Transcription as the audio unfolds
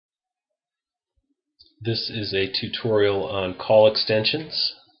This is a tutorial on call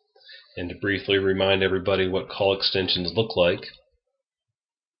extensions, and to briefly remind everybody what call extensions look like,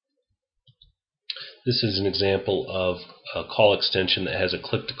 this is an example of a call extension that has a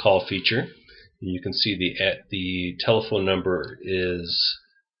click-to-call feature. You can see the telephone number is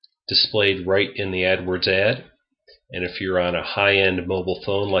displayed right in the AdWords ad, and if you're on a high-end mobile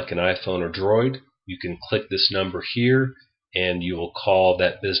phone like an iPhone or Droid, you can click this number here and you will call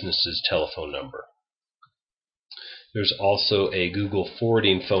that business's telephone number. There's also a Google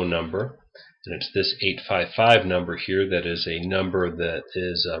forwarding phone number, and it's this 855 number here that is a number that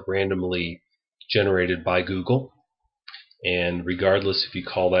is randomly generated by Google. And regardless if you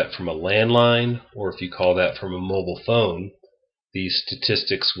call that from a landline or if you call that from a mobile phone, these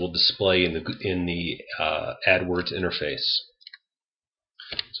statistics will display in the AdWords interface.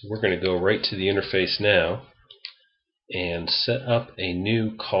 So we're going to go right to the interface now and set up a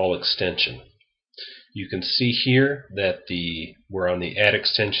new call extension. You can see here that we're on the Add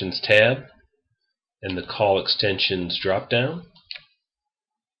Extensions tab and the Call Extensions drop down.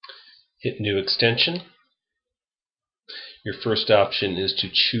 Hit New Extension. Your first option is to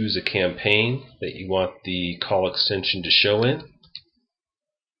choose a campaign that you want the call extension to show in.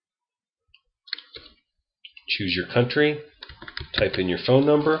 Choose your country, type in your phone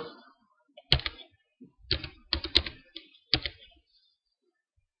number,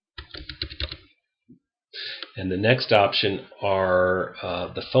 and the next option are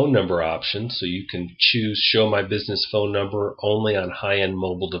the phone number options, so you can choose Show My Business Phone Number only on high-end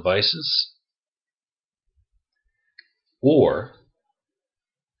mobile devices, or,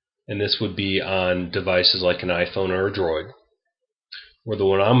 and this would be on devices like an iPhone or a Droid, or the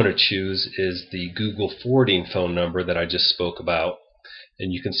one I'm going to choose is the Google forwarding phone number that I just spoke about.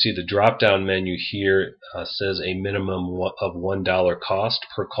 And you can see the drop-down menu here says a minimum of $1 cost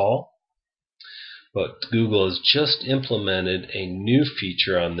per call. But Google has just implemented a new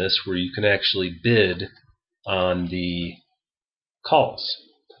feature on this where you can actually bid on the calls,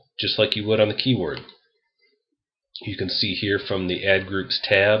 just like you would on the keyword. You can see here from the Ad Groups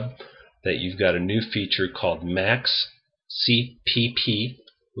tab that you've got a new feature called Max CPP,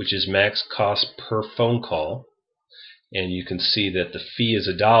 which is max cost per phone call. And you can see that the fee is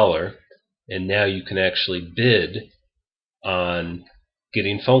 $1, and now you can actually bid on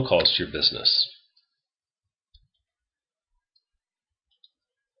getting phone calls to your business.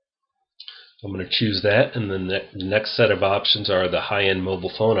 I'm going to choose that, and then the next set of options are the high-end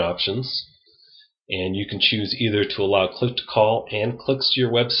mobile phone options. And you can choose either to allow click-to-call and clicks to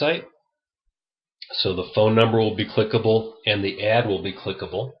your website. So the phone number will be clickable and the ad will be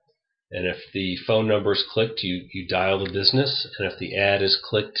clickable. And if the phone number is clicked, you dial the business, and if the ad is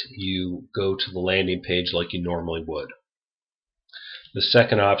clicked, you go to the landing page like you normally would. The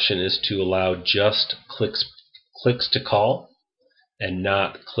second option is to allow just clicks to call and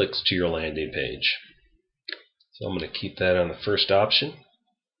not clicks to your landing page. So I'm going to keep that on the first option,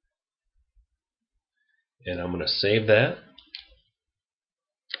 and I'm going to save that.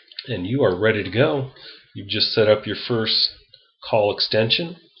 And you are ready to go. You've just set up your first call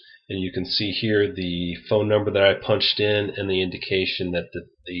extension, and you can see here the phone number that I punched in and the indication that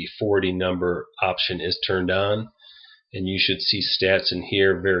the forwarding number option is turned on. And you should see stats in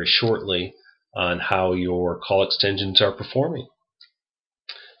here very shortly on how your call extensions are performing.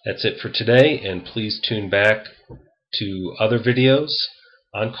 That's it for today, and please tune back to other videos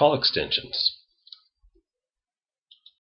on call extensions.